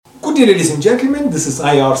Good day, ladies and gentlemen. This is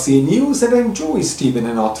IRC News and I'm Joey Stephen,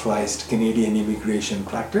 an authorized Canadian immigration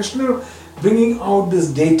practitioner, bringing out this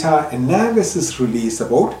data analysis release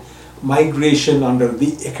about migration under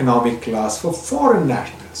the economic class for foreign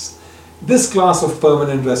nationals. This class of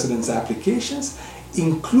permanent residence applications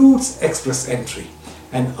includes express entry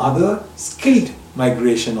and other skilled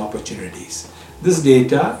migration opportunities. This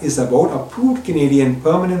data is about approved Canadian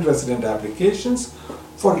permanent resident applications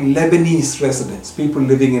for Lebanese residents, people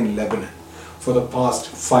living in Lebanon, for the past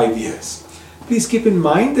 5 years. Please keep in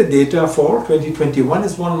mind the data for 2021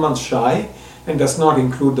 is 1 month shy and does not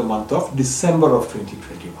include the month of December of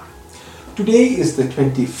 2021. Today is the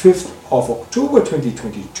 25th of October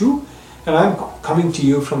 2022 and I'm coming to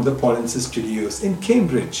you from the Polinsys Studios in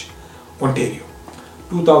Cambridge, Ontario.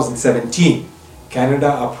 2017,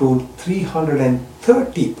 Canada approved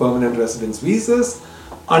 330 permanent residence visas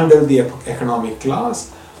under the economic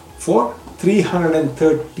class for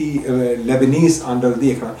 330 Lebanese under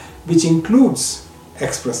the economic, which includes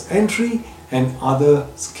express entry and other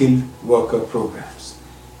skilled worker programs.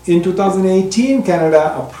 In 2018,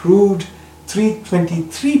 Canada approved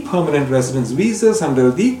 323 permanent residence visas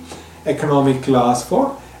under the economic class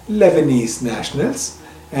for Lebanese nationals,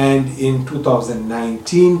 and in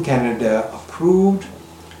 2019, Canada approved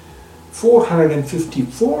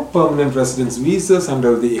 454 permanent residence visas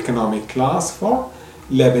under the economic class for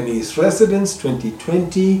Lebanese residents.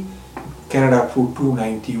 2020, Canada approved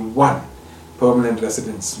 291 permanent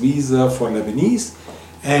residence visa for Lebanese,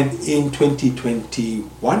 and in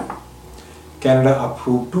 2021, Canada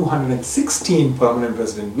approved 216 permanent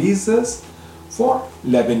resident visas for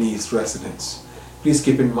Lebanese residents. Please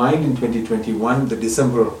keep in mind, in 2021, the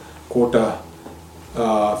December quota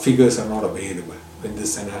figures are not available when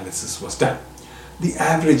this analysis was done. The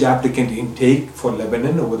average applicant intake for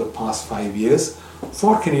Lebanon over the past 5 years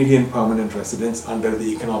for Canadian permanent residents under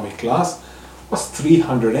the economic class was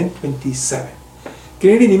 327.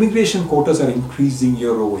 Canadian immigration quotas are increasing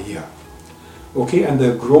year over year. Okay, and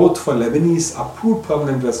the growth for Lebanese approved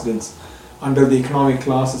permanent residents under the economic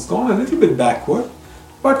class has gone a little bit backward,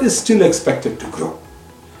 but is still expected to grow.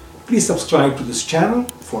 Please subscribe to this channel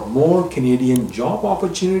for more Canadian job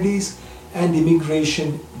opportunities and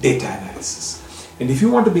immigration data analysis. And if you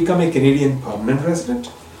want to become a Canadian permanent resident,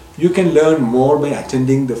 you can learn more by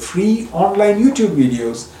attending the free online YouTube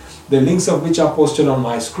videos, the links of which are posted on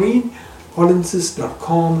my screen,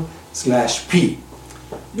 polinsys.com/p.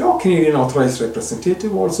 Your Canadian authorized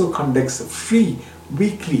representative also conducts a free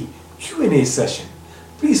weekly Q&A session.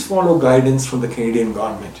 Please follow guidance from the Canadian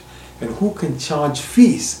government and who can charge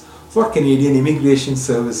fees for Canadian immigration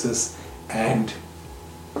services and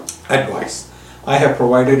advice. I have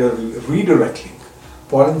provided a redirect link,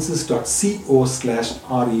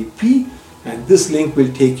 polinsys.co/rep, and this link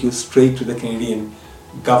will take you straight to the Canadian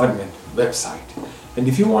government website. And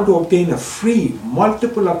if you want to obtain a free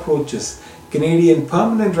multiple approaches Canadian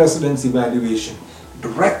permanent residence evaluation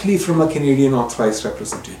directly from a Canadian authorized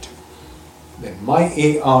representative, then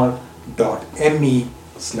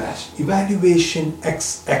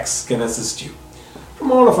myar.me/evaluationxx can assist you.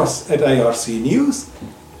 From all of us at IRC News,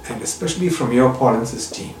 and especially from your Polinsys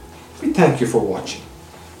team, we thank you for watching.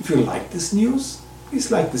 If you like this news, please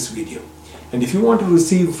like this video. And if you want to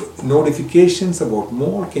receive notifications about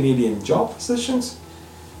more Canadian job positions,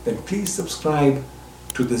 then please subscribe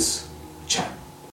to this channel.